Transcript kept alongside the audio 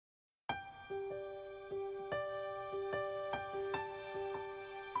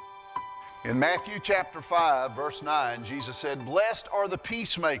In Matthew chapter 5, verse 9, Jesus said, "Blessed are the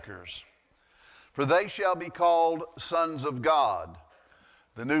peacemakers, for they shall be called sons of God."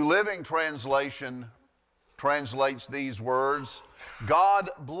 The New Living Translation translates these words,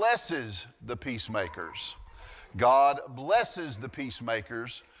 "God blesses the peacemakers. God blesses the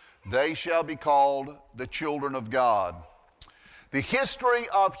peacemakers. They shall be called the children of God." The history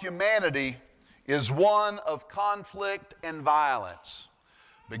of humanity is one of conflict and violence.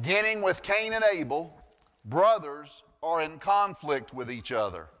 Beginning with Cain and Abel, brothers are in conflict with each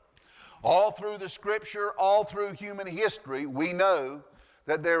other. All through the Scripture, all through human history, we know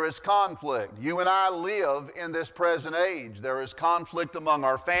that there is conflict. You and I live in this present age. There is conflict among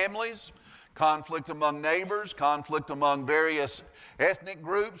our families, conflict among neighbors, conflict among various ethnic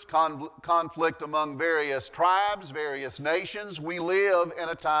groups, conflict among various tribes, various nations. We live in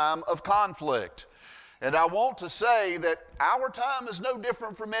a time of conflict. And I want to say that our time is no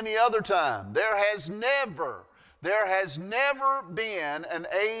different from any other time. There has never been an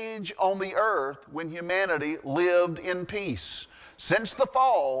age on the earth when humanity lived in peace. Since the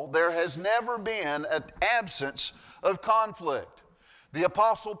fall, there has never been an absence of conflict. The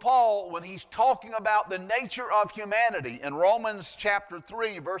Apostle Paul, when he's talking about the nature of humanity in Romans chapter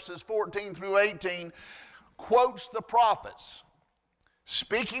 3, verses 14 through 18, quotes the prophets.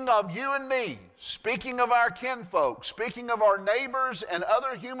 Speaking of you and me, speaking of our kinfolk, speaking of our neighbors and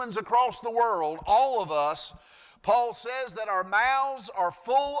other humans across the world, all of us, Paul says that our mouths are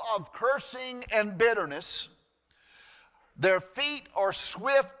full of cursing and bitterness. Their feet are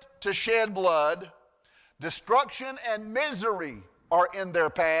swift to shed blood. Destruction and misery are in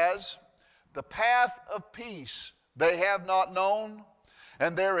their paths. The path of peace they have not known,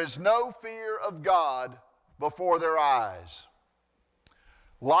 and there is no fear of God before their eyes.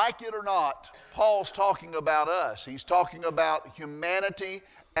 Like it or not, Paul's talking about us. He's talking about humanity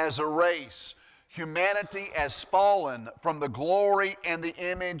as a race, humanity as fallen from the glory and the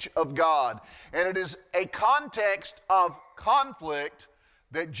image of God. And it is a context of conflict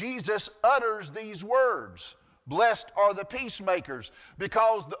that Jesus utters these words, "Blessed are the peacemakers,"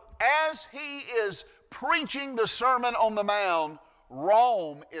 because as he is preaching the Sermon on the Mount,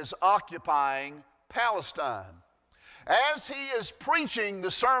 Rome is occupying Palestine. As he is preaching the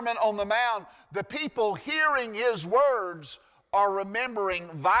Sermon on the Mount, the people hearing his words are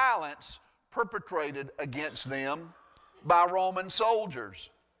remembering violence perpetrated against them by Roman soldiers.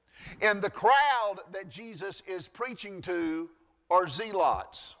 In the crowd that Jesus is preaching to are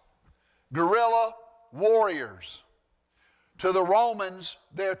zealots, guerrilla warriors. To the Romans,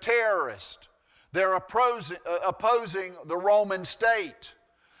 they're terrorists. They're opposing the Roman state.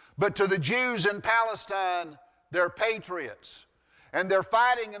 But to the Jews in Palestine, they're patriots, and they're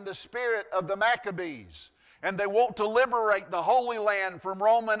fighting in the spirit of the Maccabees, and they want to liberate the Holy Land from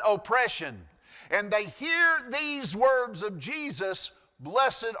Roman oppression. And they hear these words of Jesus,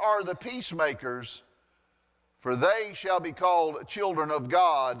 "Blessed are the peacemakers, for they shall be called children of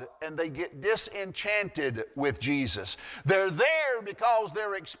God," and they get disenchanted with Jesus. They're there because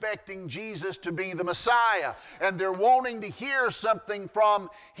they're expecting Jesus to be the Messiah, and they're wanting to hear something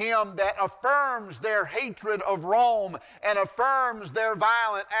from him that affirms their hatred of Rome and affirms their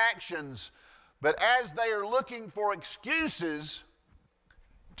violent actions. But as they are looking for excuses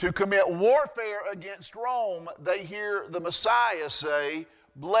to commit warfare against Rome, they hear the Messiah say,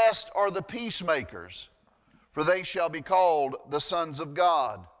 "Blessed are the peacemakers, for they shall be called the sons of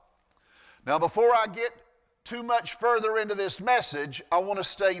God." Now, before I get too much further into this message, I want to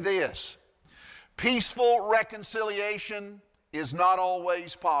say this. Peaceful reconciliation is not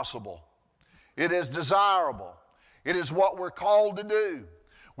always possible. It is desirable. It is what we're called to do.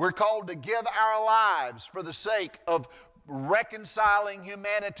 We're called to give our lives for the sake of reconciling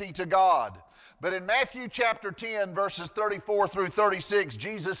humanity to God. But in Matthew chapter 10, verses 34 through 36,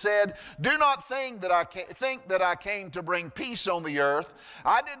 Jesus said, "Do not think that I came to bring peace on the earth.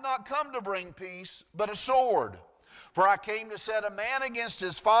 I did not come to bring peace, but a sword. For I came to set a man against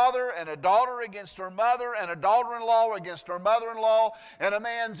his father, and a daughter against her mother, and a daughter-in-law against her mother-in-law, and a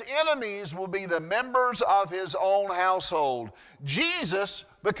man's enemies will be the members of his own household." Jesus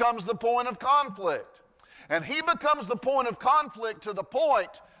becomes the point of conflict. And he becomes the point of conflict to the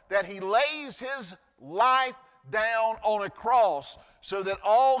point that he lays his life down on a cross so that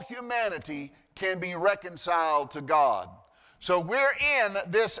all humanity can be reconciled to God. So we're in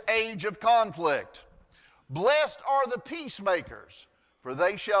this age of conflict. Blessed are the peacemakers, for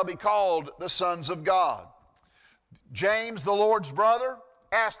they shall be called the sons of God. James, the Lord's brother,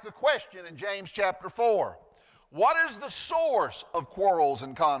 asked the question in James chapter 4, "What is the source of quarrels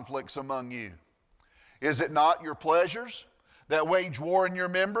and conflicts among you? Is it not your pleasures that wage war in your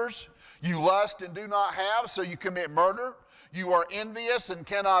members. You lust and do not have, so you commit murder. You are envious and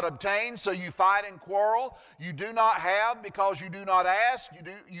cannot obtain, so you fight and quarrel. You do not have because you do not ask.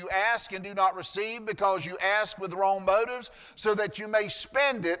 You ask and do not receive because you ask with wrong motives, so that you may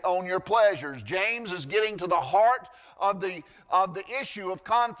spend it on your pleasures. James is getting to the heart of the issue of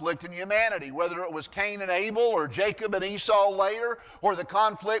conflict in humanity, whether it was Cain and Abel or Jacob and Esau later, or the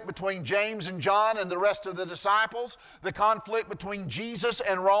conflict between James and John and the rest of the disciples, the conflict between Jesus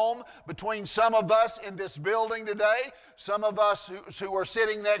and Rome, between some of us in this building today, some of us who are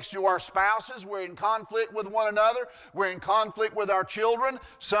sitting next to our spouses. We're in conflict with one another. We're in conflict with our children.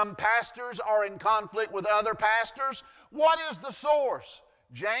 Some pastors are in conflict with other pastors. What is the source?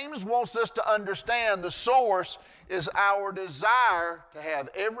 James wants us to understand the source is our desire to have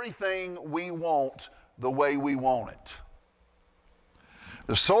everything we want the way we want it.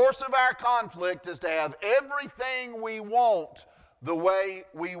 The source of our conflict is to have everything we want the way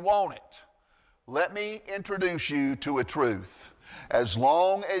we want it. Let me introduce you to a truth. As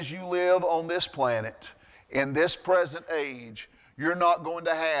long as you live on this planet, in this present age, you're not going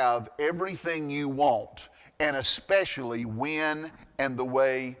to have everything you want, and especially when and the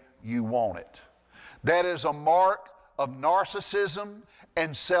way you want it. That is a mark of narcissism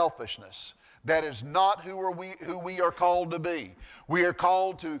and selfishness. That is not who we are called to be. We are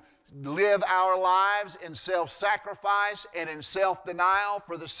called to live our lives in self-sacrifice and in self-denial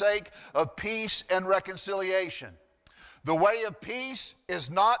for the sake of peace and reconciliation. The way of peace is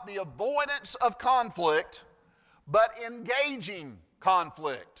not the avoidance of conflict, but engaging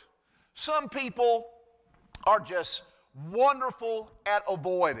conflict. Some people are just wonderful at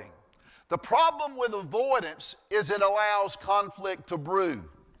avoiding. The problem with avoidance is it allows conflict to brew.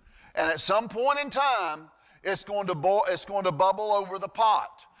 And at some point in time, it's going to bubble over the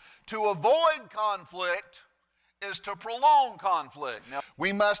pot. To avoid conflict is to prolong conflict. Now,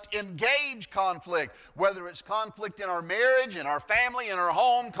 we must engage conflict, whether it's conflict in our marriage, in our family, in our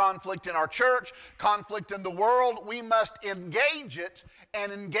home, conflict in our church, conflict in the world. We must engage it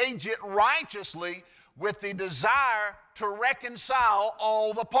and engage it righteously with the desire to reconcile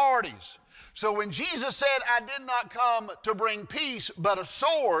all the parties. So when Jesus said, I did not come to bring peace, but a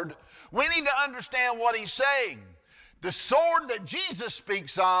sword, we need to understand what he's saying. The sword that Jesus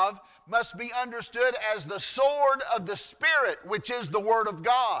speaks of must be understood as the sword of the Spirit, which is the Word of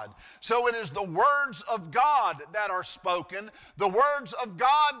God. So it is the words of God that are spoken, the words of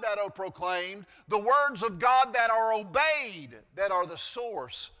God that are proclaimed, the words of God that are obeyed, that are the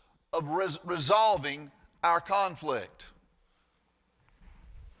source of resolving our conflict.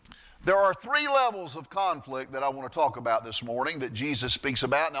 There are three levels of conflict that I want to talk about this morning that Jesus speaks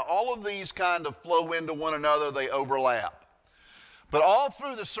about. Now, all of these kind of flow into one another. They overlap. But all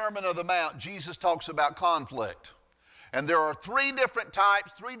through the Sermon on the Mount, Jesus talks about conflict. And there are three different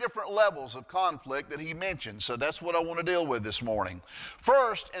types, three different levels of conflict that he mentions. So that's what I want to deal with this morning.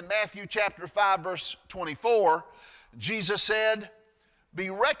 First, in Matthew chapter 5, verse 24, Jesus said,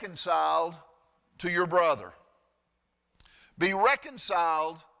 be reconciled to your brother. Be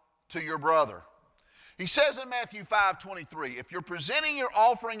reconciled to your brother. He says in Matthew 5:23, if you're presenting your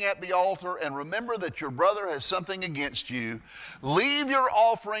offering at the altar and remember that your brother has something against you, leave your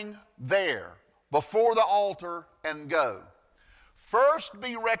offering there before the altar and go. First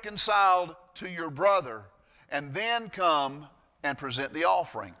be reconciled to your brother and then come and present the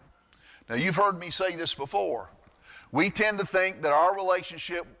offering. Now you've heard me say this before. We tend to think that our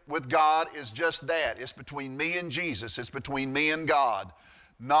relationship with God is just that. It's between me and Jesus. It's between me and God.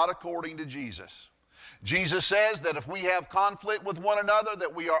 Not according to Jesus. Jesus says that if we have conflict with one another,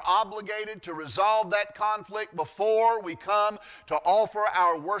 that we are obligated to resolve that conflict before we come to offer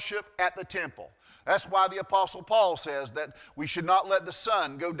our worship at the temple. That's why the Apostle Paul says that we should not let the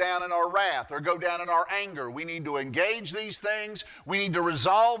sun go down in our wrath or go down in our anger. We need to engage these things. We need to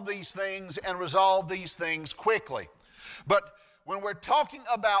resolve these things and resolve these things quickly. But when we're talking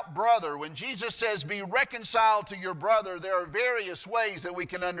about brother, when Jesus says be reconciled to your brother, there are various ways that we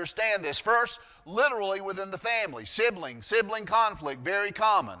can understand this. First, literally within the family, sibling conflict, very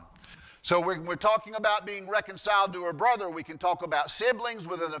common. So when we're talking about being reconciled to a brother, we can talk about siblings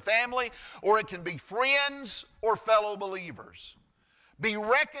within a family, or it can be friends or fellow believers. Be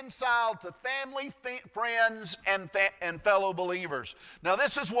reconciled to family, friends, and fellow believers. Now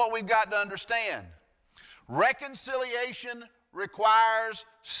this is what we've got to understand. Reconciliation requires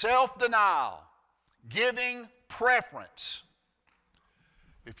self-denial, giving preference.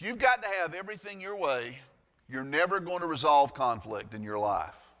 If you've got to have everything your way, you're never going to resolve conflict in your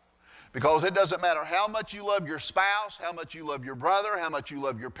life. Because it doesn't matter how much you love your spouse, how much you love your brother, how much you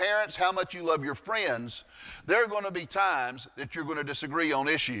love your parents, how much you love your friends, there are going to be times that you're going to disagree on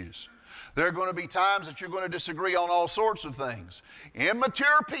issues. There are going to be times that you're going to disagree on all sorts of things.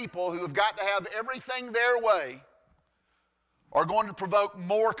 Immature people who have got to have everything their way are going to provoke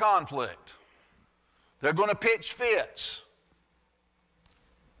more conflict. They're going to pitch fits.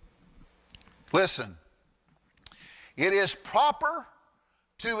 Listen, it is proper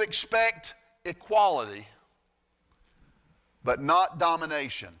to expect equality, but not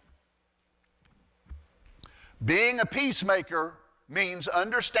domination. Being a peacemaker means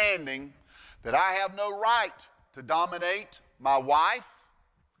understanding that I have no right to dominate my wife,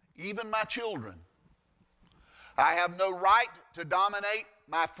 even my children. I have no right to dominate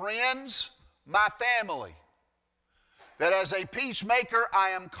my friends, my family. That as a peacemaker, I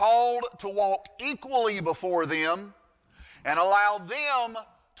am called to walk equally before them and allow them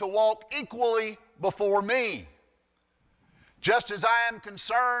to walk equally before me. Just as I am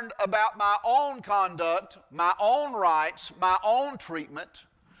concerned about my own conduct, my own rights, my own treatment,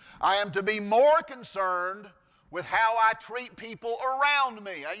 I am to be more concerned with how I treat people around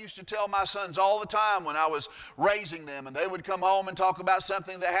me. I used to tell my sons all the time when I was raising them, and they would come home and talk about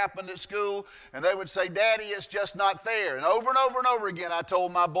something that happened at school, and they would say, "Daddy, it's just not fair." And over again, I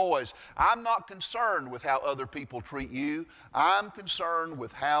told my boys, I'm not concerned with how other people treat you. I'm concerned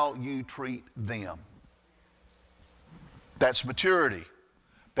with how you treat them. That's maturity.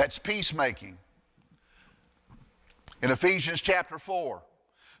 That's peacemaking. In Ephesians chapter 4,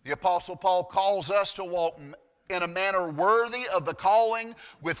 the Apostle Paul calls us to walk in a manner worthy of the calling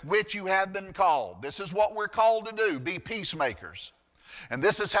with which you have been called. This is what we're called to do, be peacemakers. And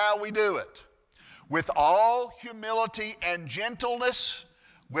this is how we do it. With all humility and gentleness,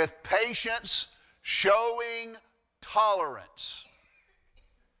 with patience, showing tolerance.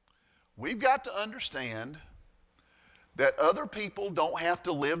 We've got to understand that other people don't have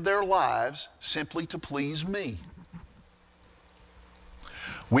to live their lives simply to please me.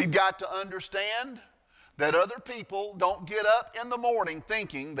 We've got to understand that other people don't get up in the morning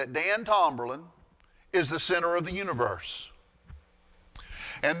thinking that Dan Tomberlin is the center of the universe.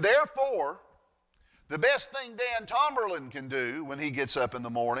 And therefore, the best thing Dan Tomberlin can do when he gets up in the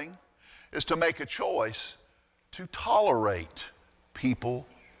morning is to make a choice to tolerate people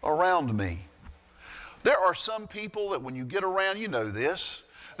around me. There are some people that when you get around, you know this,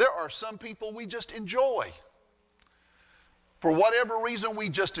 there are some people we just enjoy. For whatever reason, we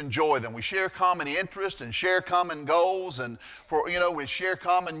just enjoy them. We share common interests and share common goals, and we share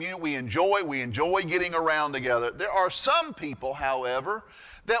common we enjoy getting around together. There are some people, however,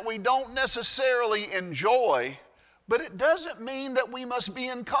 that we don't necessarily enjoy, but it doesn't mean that we must be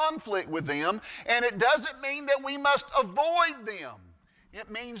in conflict with them, and it doesn't mean that we must avoid them.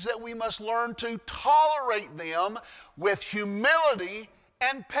 It means that we must learn to tolerate them with humility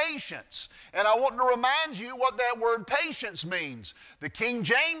and patience. And I want to remind you what that word patience means. The King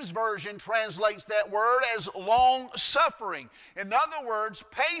James Version translates that word as long-suffering. In other words,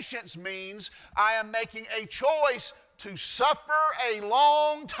 patience means I am making a choice to suffer a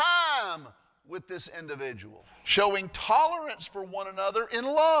long time with this individual. Showing tolerance for one another in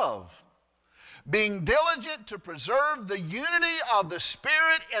love. Being diligent to preserve the unity of the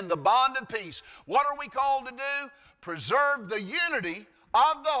Spirit in the bond of peace. What are we called to do? Preserve the unity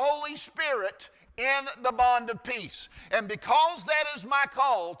of the Holy Spirit in the bond of peace. And because that is my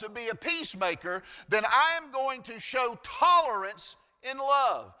call to be a peacemaker, then I am going to show tolerance in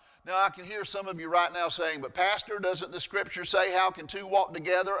love. Now I can hear some of you right now saying, "But Pastor, doesn't the Scripture say how can two walk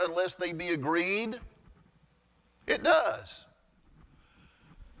together unless they be agreed?" It does.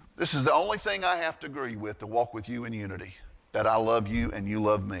 This is the only thing I have to agree with to walk with you in unity, that I love you and you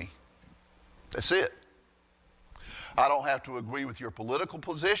love me. That's it. I don't have to agree with your political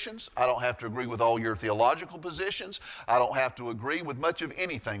positions. I don't have to agree with all your theological positions. I don't have to agree with much of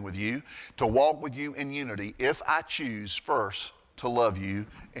anything with you to walk with you in unity if I choose first to love you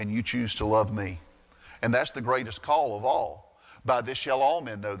and you choose to love me. And that's the greatest call of all. By this shall all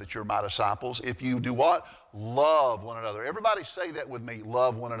men know that you're my disciples, if you do what? Love one another. Everybody say that with me,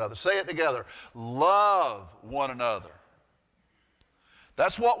 love one another. Say it together, love one another.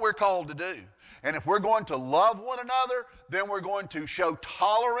 That's what we're called to do. And if we're going to love one another, then we're going to show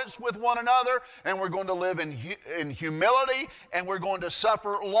tolerance with one another, and we're going to live in humility, and we're going to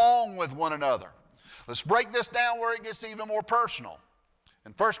suffer long with one another. Let's break this down where it gets even more personal.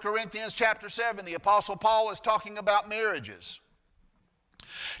 In 1 Corinthians chapter 7, the Apostle Paul is talking about marriages.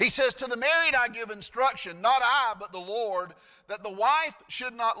 He says, to the married I give instruction, not I, but the Lord, that the wife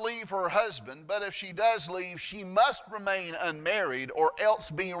should not leave her husband, but if she does leave, she must remain unmarried or else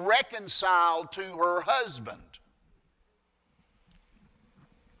be reconciled to her husband.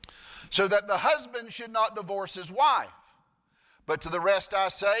 So that the husband should not divorce his wife. But to the rest I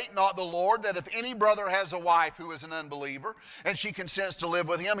say, not the Lord, that if any brother has a wife who is an unbeliever, and she consents to live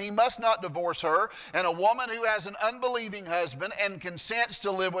with him, he must not divorce her. And a woman who has an unbelieving husband and consents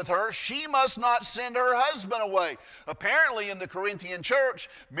to live with her, she must not send her husband away. Apparently in the Corinthian church,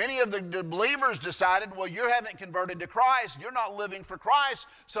 many of the believers decided, well, you haven't converted to Christ, you're not living for Christ,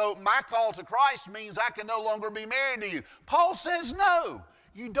 so my call to Christ means I can no longer be married to you. Paul says no.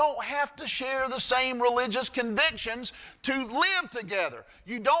 You don't have to share the same religious convictions to live together.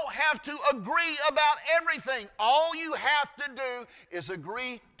 You don't have to agree about everything. All you have to do is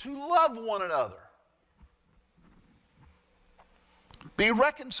agree to love one another. Be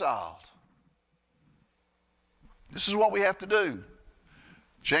reconciled. This is what we have to do.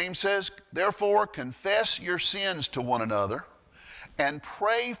 James says, therefore, confess your sins to one another and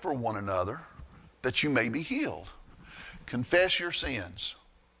pray for one another that you may be healed. Confess your sins.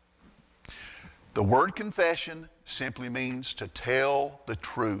 The word confession simply means to tell the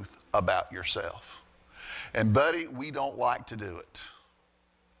truth about yourself. And buddy, we don't like to do it.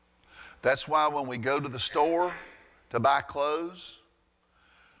 That's why when we go to the store to buy clothes,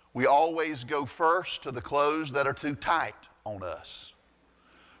 we always go first to the clothes that are too tight on us,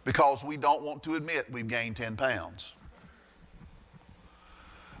 because we don't want to admit we've gained 10 pounds.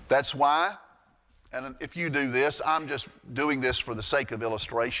 That's why, and if you do this, I'm just doing this for the sake of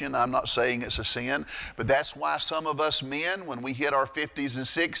illustration. I'm not saying it's a sin, but that's why some of us men, when we hit our 50s and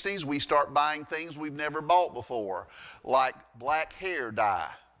 60s, we start buying things we've never bought before, like black hair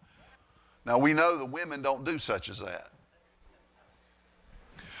dye. Now, we know the women don't do such as that.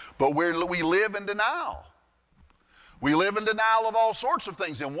 But we live in denial. We live in denial of all sorts of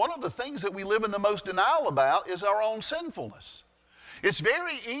things. And one of the things that we live in the most denial about is our own sinfulness. It's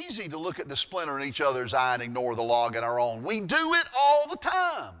very easy to look at the splinter in each other's eye and ignore the log in our own. We do it all the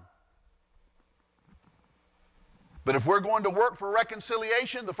time. But if we're going to work for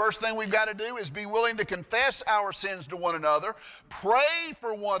reconciliation, the first thing we've got to do is be willing to confess our sins to one another, pray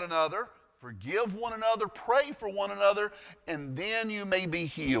for one another, forgive one another, pray for one another, and then you may be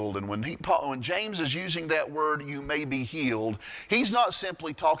healed. And when James is using that word, you may be healed, he's not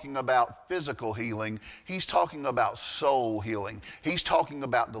simply talking about physical healing. He's talking about soul healing. He's talking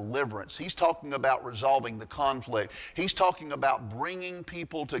about deliverance. He's talking about resolving the conflict. He's talking about bringing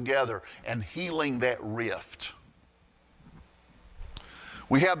people together and healing that rift.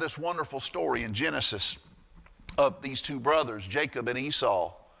 We have this wonderful story in Genesis of these two brothers, Jacob and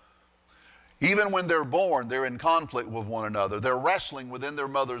Esau. Even when they're born, they're in conflict with one another. They're wrestling within their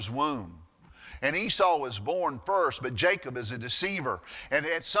mother's womb. And Esau was born first, but Jacob is a deceiver. And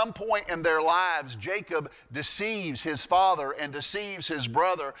at some point in their lives, Jacob deceives his father and deceives his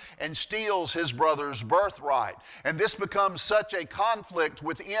brother and steals his brother's birthright. And this becomes such a conflict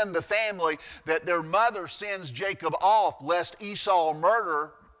within the family that their mother sends Jacob off lest Esau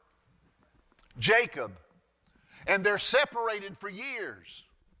murder Jacob. And they're separated for years.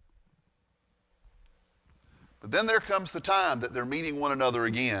 But then there comes the time that they're meeting one another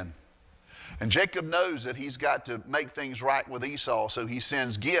again. And Jacob knows that he's got to make things right with Esau, so he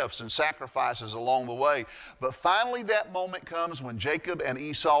sends gifts and sacrifices along the way. But finally that moment comes when Jacob and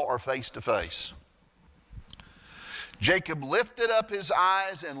Esau are face to face. Jacob lifted up his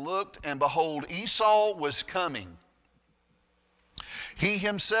eyes and looked, and behold, Esau was coming. He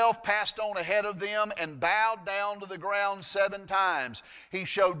himself passed on ahead of them and bowed down to the ground 7 times. He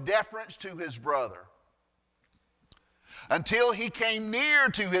showed deference to his brother. Until he came near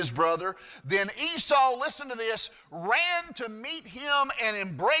to his brother, then Esau, listen to this, ran to meet him and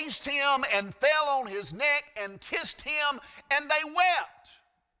embraced him and fell on his neck and kissed him, and they wept.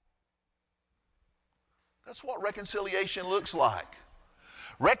 That's what reconciliation looks like.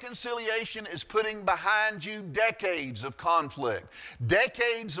 Reconciliation is putting behind you decades of conflict,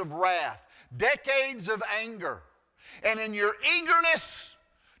 decades of wrath, decades of anger. And in your eagerness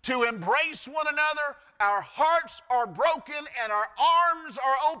to embrace one another, our hearts are broken and our arms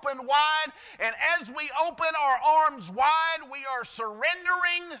are open wide. And as we open our arms wide, we are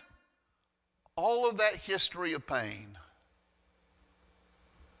surrendering all of that history of pain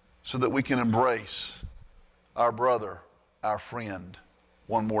so that we can embrace our brother, our friend,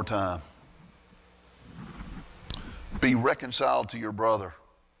 one more time. Be reconciled to your brother.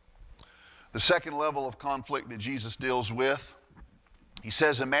 The second level of conflict that Jesus deals with, he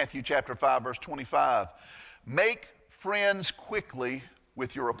says in Matthew chapter 5, verse 25, make friends quickly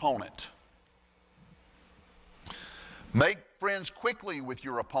with your opponent. Make friends quickly with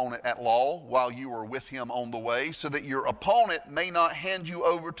your opponent at law while you are with him on the way, so that your opponent may not hand you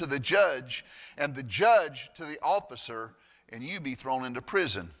over to the judge, and the judge to the officer, and you be thrown into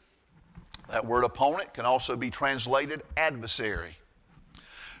prison. That word opponent can also be translated adversary.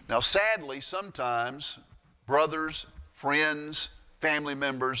 Now, sadly, sometimes brothers, friends, family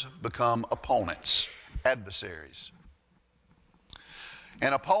members become opponents, adversaries.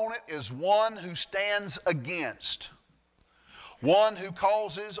 An opponent is one who stands against, one who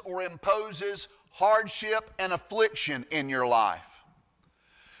causes or imposes hardship and affliction in your life.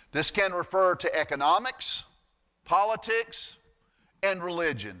 This can refer to economics, politics, and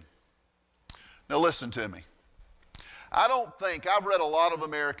religion. Now listen to me. I've read a lot of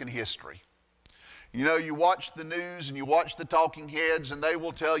American history. You know, you watch the news and you watch the talking heads, and they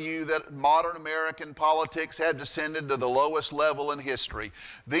will tell you that modern American politics have descended to the lowest level in history.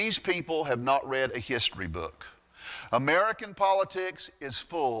 These people have not read a history book. American politics is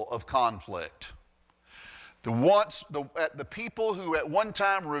full of conflict. The people who at one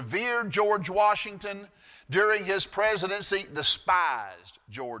time revered George Washington during his presidency despised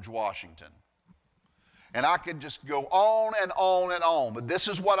George Washington. And I could just go on and on and on, but this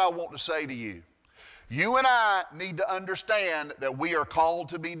is what I want to say to you. You and I need to understand that we are called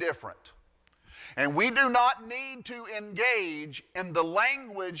to be different. And we do not need to engage in the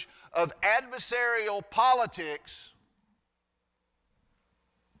language of adversarial politics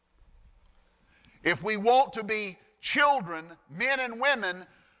if we want to be children, men and women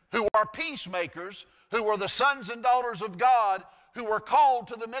who are peacemakers, who are the sons and daughters of God, who are called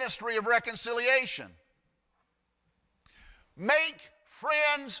to the ministry of reconciliation. Make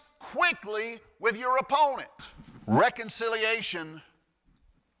friends quickly with your opponent. Reconciliation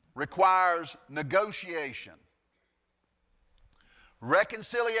requires negotiation.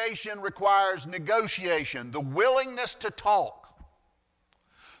 Reconciliation requires negotiation, the willingness to talk,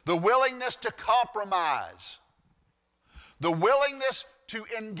 the willingness to compromise, the willingness to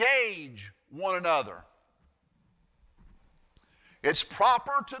engage one another. It's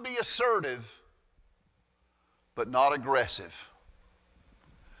proper to be assertive, but not aggressive.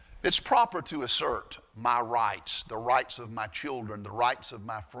 It's proper to assert my rights, the rights of my children, the rights of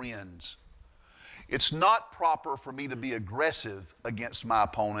my friends. It's not proper for me to be aggressive against my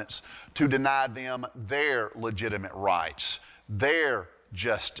opponents, to deny them their legitimate rights, their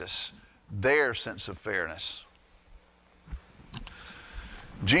justice, their sense of fairness.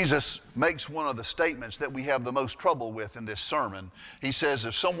 Jesus makes one of the statements that we have the most trouble with in this sermon. He says,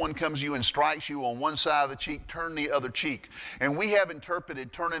 if someone comes to you and strikes you on one side of the cheek, turn the other cheek. And we have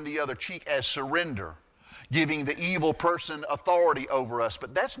interpreted turning the other cheek as surrender, giving the evil person authority over us.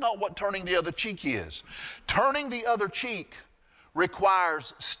 But that's not what turning the other cheek is. Turning the other cheek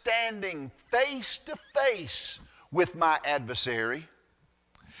requires standing face to face with my adversary.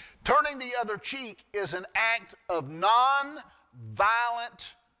 Turning the other cheek is an act of non-violent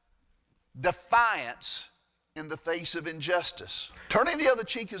defiance in the face of injustice. Turning the other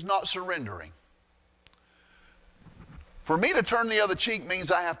cheek is not surrendering. For me to turn the other cheek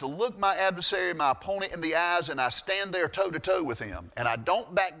means I have to look my adversary, my opponent in the eyes, and I stand there toe to toe with him, and I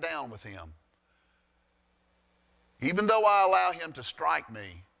don't back down with him. Even though I allow him to strike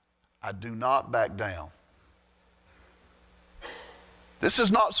me, I do not back down. This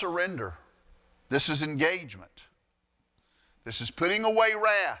is not surrender. This is engagement. This is putting away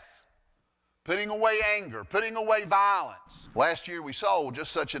wrath, putting away anger, putting away violence. Last year we saw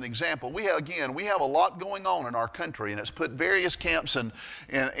just such an example. We have a lot going on in our country, and it's put various camps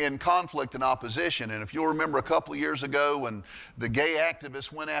in conflict and opposition. And if you'll remember a couple of years ago when the gay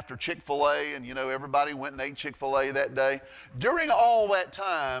activists went after Chick-fil-A, and everybody went and ate Chick-fil-A that day. During all that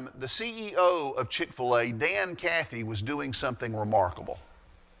time, the CEO of Chick-fil-A, Dan Cathy, was doing something remarkable.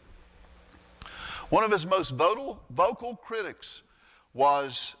 One of his most vocal critics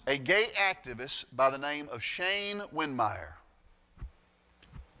was a gay activist by the name of Shane Winmeyer.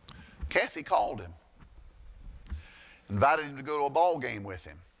 Cathy called him, invited him to go to a ball game with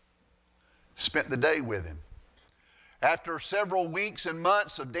him, spent the day with him. After several weeks and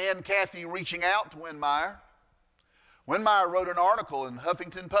months of Dan Cathy reaching out to Winmeyer, Winmeyer wrote an article in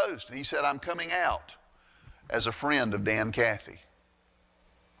Huffington Post, and he said, I'm coming out as a friend of Dan Cathy.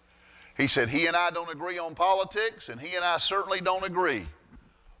 He said, he and I don't agree on politics, and he and I certainly don't agree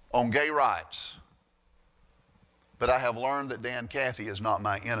on gay rights. But I have learned that Dan Cathy is not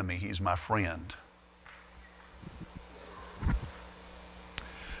my enemy, he's my friend.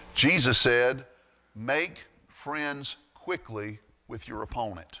 Jesus said, make friends quickly with your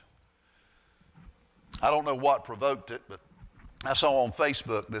opponent. I don't know what provoked it, but I saw on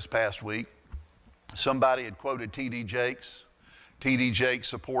Facebook this past week, somebody had quoted T.D. Jakes. T.D. Jakes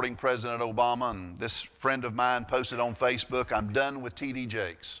supporting President Obama, and this friend of mine posted on Facebook, "I'm done with T.D.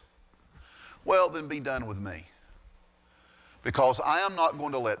 Jakes." Well, then be done with me. Because I am not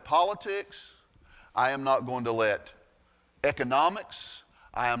going to let politics, I am not going to let economics,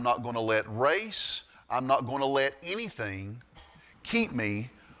 I am not going to let race, I'm not going to let anything keep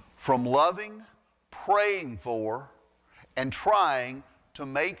me from loving, praying for, and trying to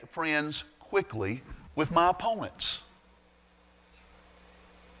make friends quickly with my opponents.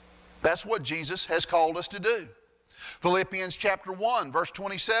 That's what Jesus has called us to do. Philippians chapter 1, verse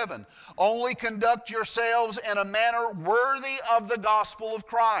 27. Only conduct yourselves in a manner worthy of the gospel of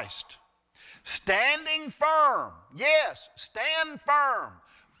Christ, standing firm, yes, stand firm,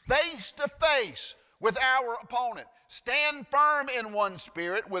 face to face with our opponent. Stand firm in one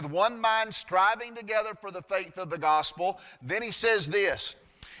spirit, with one mind, striving together for the faith of the gospel. Then he says this,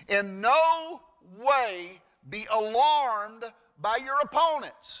 in no way be alarmed by your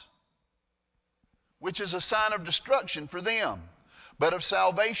opponents, which is a sign of destruction for them, but of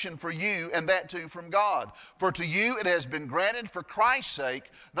salvation for you, and that too from God. For to you it has been granted for Christ's sake,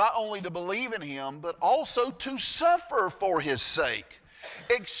 not only to believe in him, but also to suffer for his sake,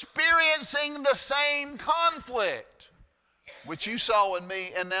 experiencing the same conflict which you saw in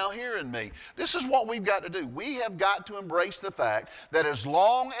me and now hear in me. This is what we've got to do. We have got to embrace the fact that as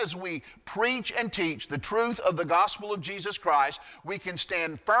long as we preach and teach the truth of the gospel of Jesus Christ, we can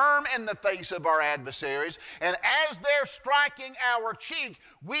stand firm in the face of our adversaries, and as they're striking our cheek,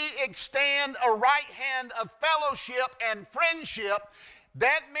 we extend a right hand of fellowship and friendship.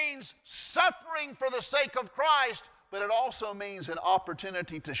 That means suffering for the sake of Christ, but it also means an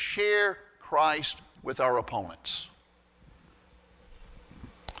opportunity to share Christ with our opponents.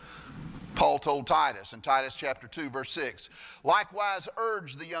 Paul told Titus in Titus chapter 2, verse 6, likewise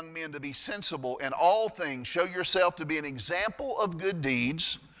urge the young men to be sensible in all things. Show yourself to be an example of good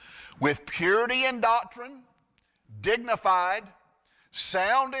deeds, with purity in doctrine, dignified,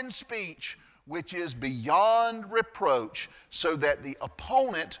 sound in speech, which is beyond reproach, so that the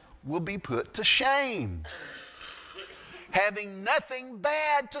opponent will be put to shame, having nothing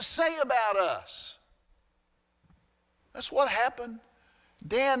bad to say about us. That's what happened.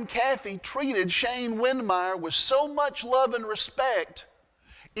 Dan Cathy treated Shane Windmeyer with so much love and respect,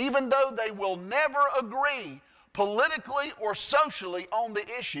 even though they will never agree politically or socially on the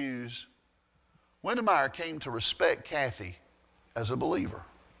issues. Windmeyer came to respect Cathy as a believer.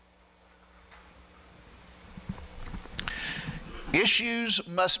 Issues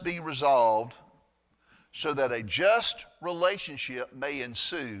must be resolved so that a just relationship may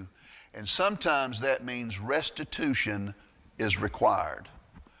ensue, and sometimes that means restitution is required,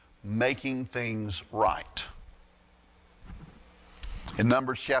 making things right. In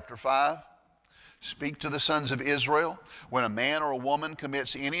Numbers chapter 5, speak to the sons of Israel, when a man or a woman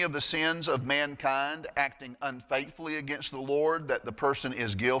commits any of the sins of mankind, acting unfaithfully against the Lord, that the person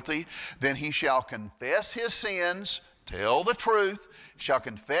is guilty, then he shall confess his sins, tell the truth, shall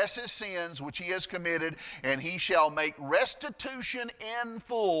confess his sins which he has committed, and he shall make restitution in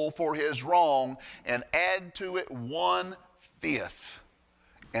full for his wrong, and add to it 1/5,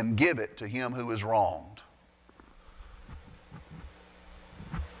 and give it to him who is wronged.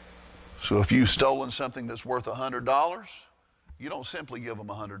 So if you've stolen something that's worth $100, you don't simply give them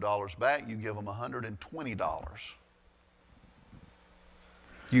 $100 back, you give them $120.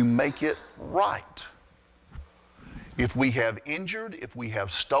 You make it right. If we have injured, if we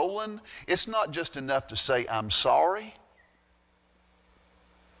have stolen, it's not just enough to say, I'm sorry.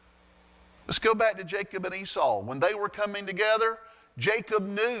 Let's go back to Jacob and Esau. When they were coming together, Jacob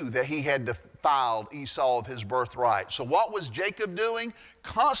knew that he had defiled Esau of his birthright. So what was Jacob doing?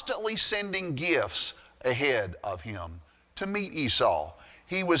 Constantly sending gifts ahead of him to meet Esau.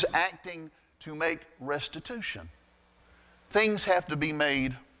 He was acting to make restitution. Things have to be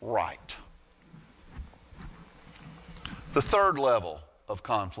made right. The third level of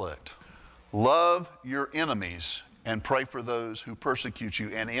conflict. Love your enemies and pray for those who persecute you.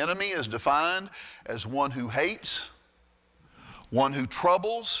 An enemy is defined as one who hates, one who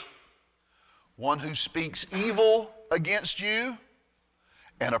troubles, one who speaks evil against you,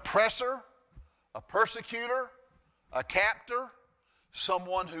 an oppressor, a persecutor, a captor,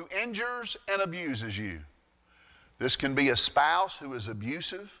 someone who injures and abuses you. This can be a spouse who is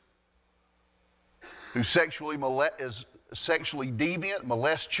abusive, who is sexually deviant,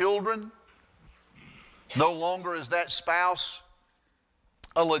 molests children. No longer is that spouse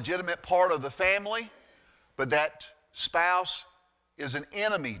a legitimate part of the family, but that spouse is an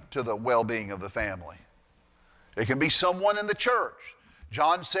enemy to the well-being of the family. It can be someone in the church.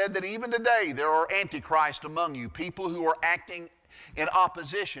 John said that even today there are antichrists among you, people who are acting in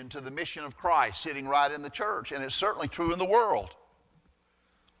opposition to the mission of Christ sitting right in the church, and it's certainly true in the world.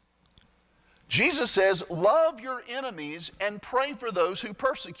 Jesus says, love your enemies and pray for those who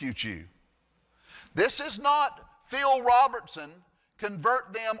persecute you. This is not Phil Robertson,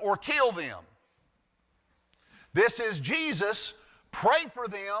 convert them or kill them. This is Jesus, pray for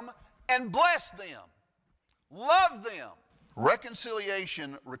them and bless them. Love them.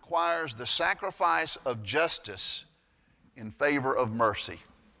 Reconciliation requires the sacrifice of justice in favor of mercy.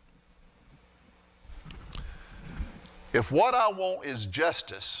 If what I want is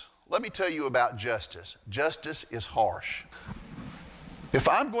justice, let me tell you about justice. Justice is harsh. If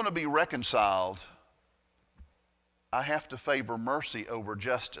I'm going to be reconciled, I have to favor mercy over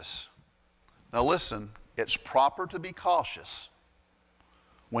justice. Now listen, it's proper to be cautious.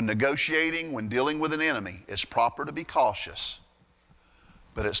 When negotiating, when dealing with an enemy, it's proper to be cautious.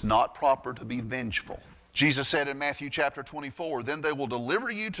 But it's not proper to be vengeful. Jesus said in Matthew chapter 24, then they will deliver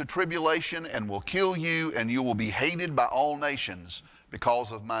you to tribulation and will kill you, and you will be hated by all nations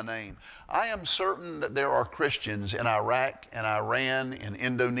because of my name. I am certain that there are Christians in Iraq and Iran, in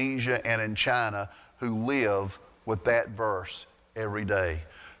Indonesia and in China who live with that verse every day,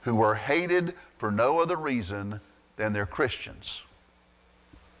 who are hated for no other reason than they're Christians.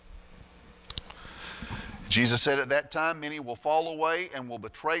 Jesus said at that time, many will fall away and will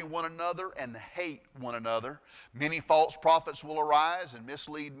betray one another and hate one another. Many false prophets will arise and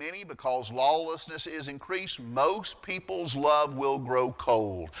mislead many because lawlessness is increased. Most people's love will grow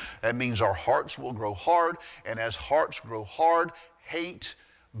cold. That means our hearts will grow hard, and as hearts grow hard, hate,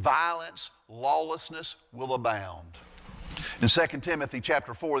 violence, lawlessness will abound. In 2 Timothy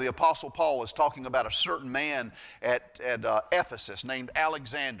chapter 4, the Apostle Paul is talking about a certain man at Ephesus named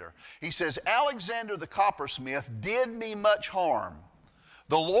Alexander. He says, Alexander the coppersmith did me much harm.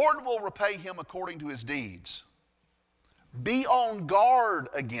 The Lord will repay him according to his deeds. Be on guard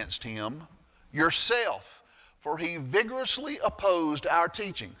against him yourself, for he vigorously opposed our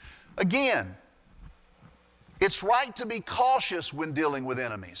teaching. Again, it's right to be cautious when dealing with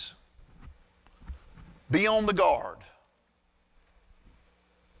enemies. Be on the guard.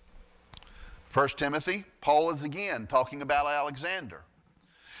 1 Timothy, Paul is again talking about Alexander.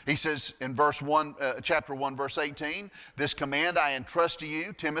 He says in chapter 1, verse 18, this command I entrust to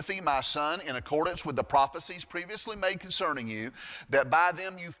you, Timothy, my son, in accordance with the prophecies previously made concerning you, that by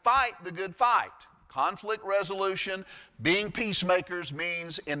them you fight the good fight. Conflict resolution, being peacemakers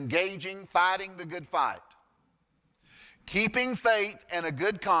means engaging, fighting the good fight. Keeping faith and a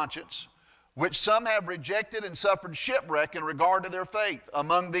good conscience, which some have rejected and suffered shipwreck in regard to their faith.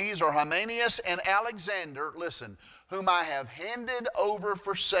 Among these are Hymenaeus and Alexander, listen, whom I have handed over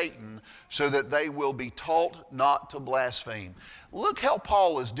for Satan, so that they will be taught not to blaspheme. Look how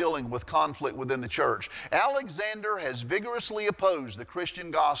Paul is dealing with conflict within the church. Alexander has vigorously opposed the Christian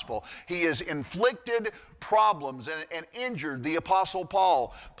gospel. He has inflicted problems and injured the Apostle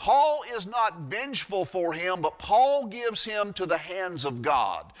Paul. Paul is not vengeful for him, but Paul gives him to the hands of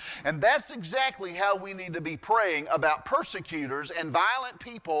God. And that's exactly how we need to be praying about persecutors and violent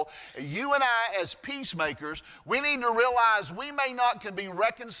people. You and I, as peacemakers, we need to realize we may not can be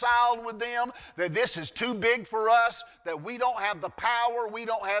reconciled with them, that this is too big for us, that we don't have the power, we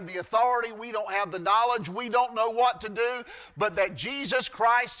don't have the authority, we don't have the knowledge, we don't know what to do, but that Jesus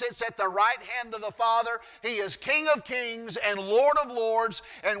Christ sits at the right hand of the Father. He is King of kings and Lord of lords,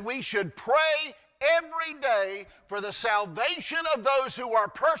 and we should pray every day for the salvation of those who are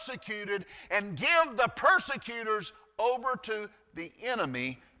persecuted and give the persecutors over to the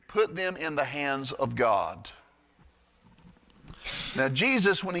enemy, put them in the hands of God. Now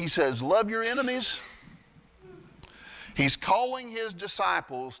Jesus, when he says love your enemies, he's calling his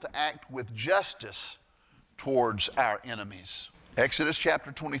disciples to act with justice towards our enemies. Exodus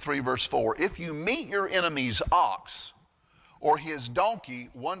chapter 23 verse 4, if you meet your enemy's ox or his donkey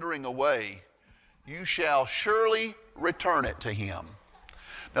wandering away, you shall surely return it to him.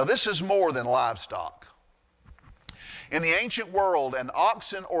 Now this is more than livestock. In the ancient world, an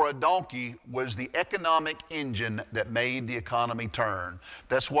oxen or a donkey was the economic engine that made the economy turn.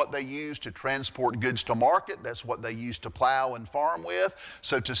 That's what they used to transport goods to market. That's what they used to plow and farm with.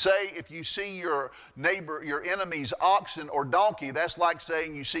 So to say if you see your neighbor, your enemy's oxen or donkey, that's like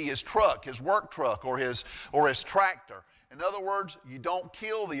saying you see his truck, his work truck, or his tractor. In other words, you don't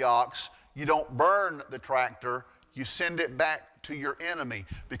kill the ox, you don't burn the tractor, you send it back to your enemy,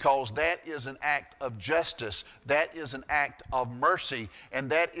 because that is an act of justice, that is an act of mercy,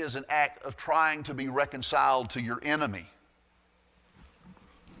 and that is an act of trying to be reconciled to your enemy.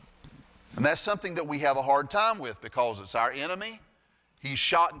 And that's something that we have a hard time with because it's our enemy. He's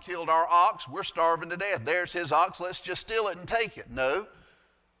shot and killed our ox. We're starving to death. There's his ox. Let's just steal it and take it. No,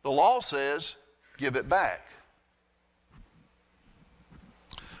 the law says give it back.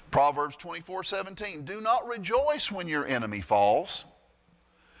 Proverbs 24:17, do not rejoice when your enemy falls,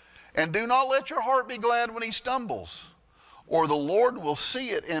 and do not let your heart be glad when he stumbles, or the Lord will see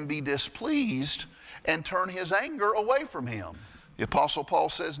it and be displeased and turn his anger away from him. The Apostle Paul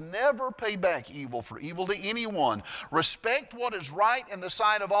says, never pay back evil for evil to anyone. Respect what is right in the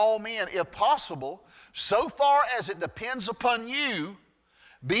sight of all men. If possible, so far as it depends upon you,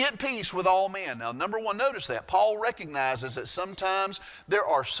 be at peace with all men. Now, number one, notice that. Paul recognizes that sometimes there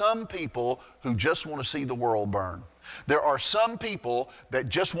are some people who just want to see the world burn. There are some people that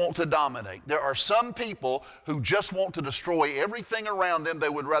just want to dominate. There are some people who just want to destroy everything around them. They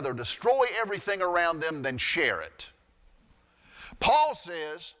would rather destroy everything around them than share it. Paul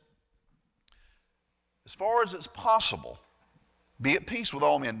says, as far as it's possible, be at peace with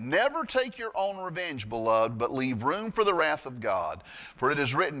all men. Never take your own revenge, beloved, but leave room for the wrath of God. For it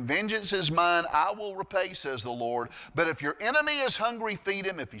is written, vengeance is mine, I will repay, says the Lord. But if your enemy is hungry, feed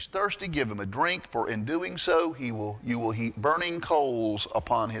him. If he's thirsty, give him a drink. For in doing so, you will heap burning coals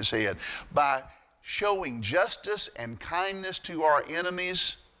upon his head. By showing justice and kindness to our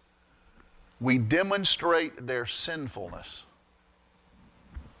enemies, we demonstrate their sinfulness.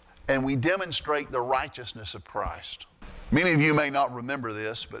 And we demonstrate the righteousness of Christ. Many of you may not remember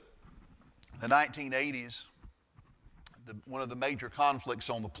this, but in the 1980s, one of the major conflicts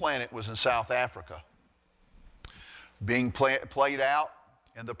on the planet was in South Africa, being played out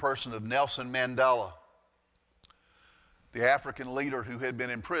in the person of Nelson Mandela, the African leader who had been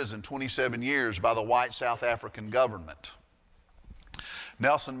imprisoned 27 years by the white South African government.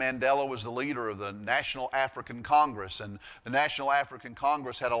 Nelson Mandela was the leader of the National African Congress, and the National African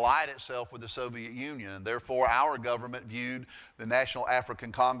Congress had allied itself with the Soviet Union, and therefore our government viewed the National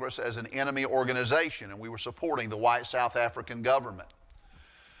African Congress as an enemy organization, and we were supporting the white South African government.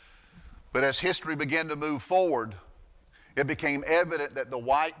 But as history began to move forward, it became evident that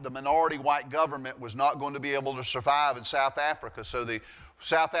the minority white government was not going to be able to survive in South Africa, so the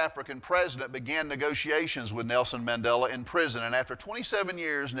South African president began negotiations with Nelson Mandela in prison, and after 27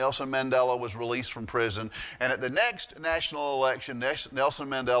 years, Nelson Mandela was released from prison, and at the next national election, Nelson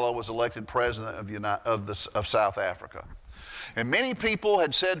Mandela was elected president of South Africa. And many people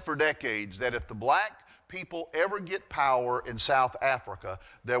had said for decades that if the black people ever get power in South Africa,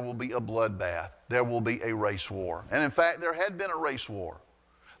 there will be a bloodbath. There will be a race war. And in fact, there had been a race war.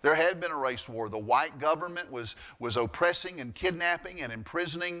 There had been a race war. The white government was oppressing and kidnapping and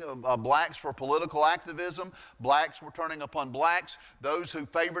imprisoning blacks for political activism. Blacks were turning upon blacks. Those who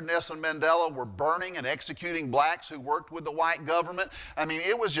favored Nelson Mandela were burning and executing blacks who worked with the white government. I mean,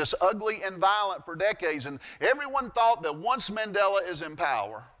 it was just ugly and violent for decades. And everyone thought that once Mandela is in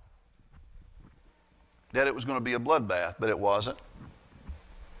power, that it was going to be a bloodbath, but it wasn't.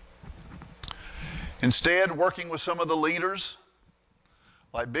 Instead, working with some of the leaders,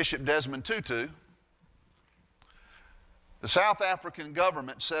 like Bishop Desmond Tutu, the South African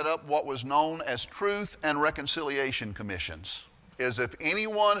government set up what was known as Truth and Reconciliation Commissions, as if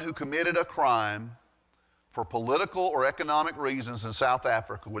anyone who committed a crime for political or economic reasons in South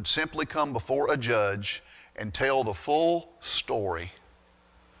Africa would simply come before a judge and tell the full story,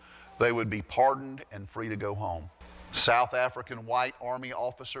 they would be pardoned and free to go home. South African white army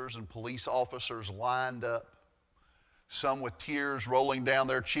officers and police officers lined up, some with tears rolling down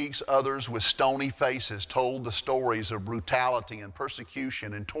their cheeks, others with stony faces, told the stories of brutality and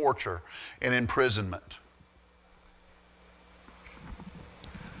persecution and torture and imprisonment.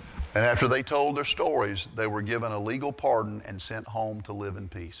 And after they told their stories, they were given a legal pardon and sent home to live in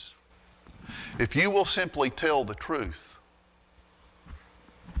peace. If you will simply tell the truth,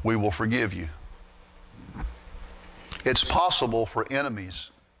 we will forgive you. It's possible for enemies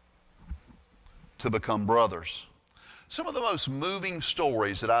to become brothers. Some of the most moving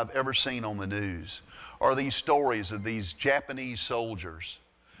stories that I've ever seen on the news are these stories of these Japanese soldiers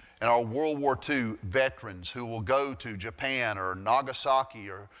and our World War II veterans who will go to Japan or Nagasaki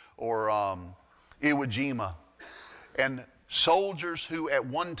or Iwo Jima, and soldiers who at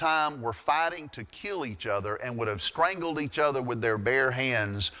one time were fighting to kill each other and would have strangled each other with their bare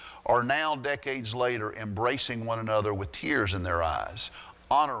hands are now, decades later, embracing one another with tears in their eyes,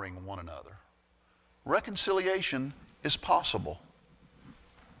 honoring one another. Reconciliation is possible.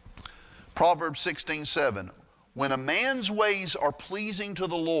 Proverbs 16:7, when a man's ways are pleasing to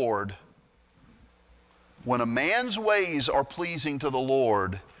the Lord,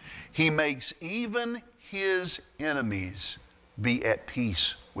 he makes even his enemies be at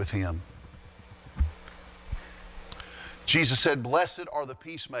peace with him. Jesus said, "Blessed are the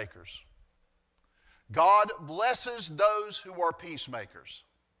peacemakers." God blesses those who are peacemakers,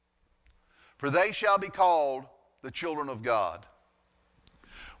 for they shall be called the children of God.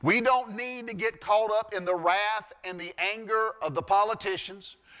 We don't need to get caught up in the wrath and the anger of the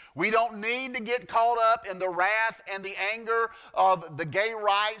politicians. We don't need to get caught up in the wrath and the anger of the gay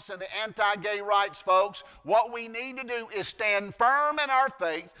rights and the anti-gay rights folks. What we need to do is stand firm in our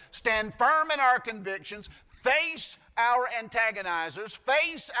faith, stand firm in our convictions, face our antagonizers,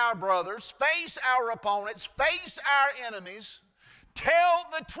 face our brothers, face our opponents, face our enemies, tell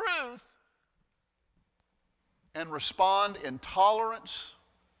the truth, and respond in tolerance,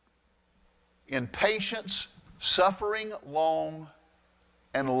 in patience, suffering long,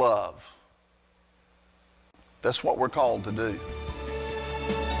 and love. That's what we're called to do.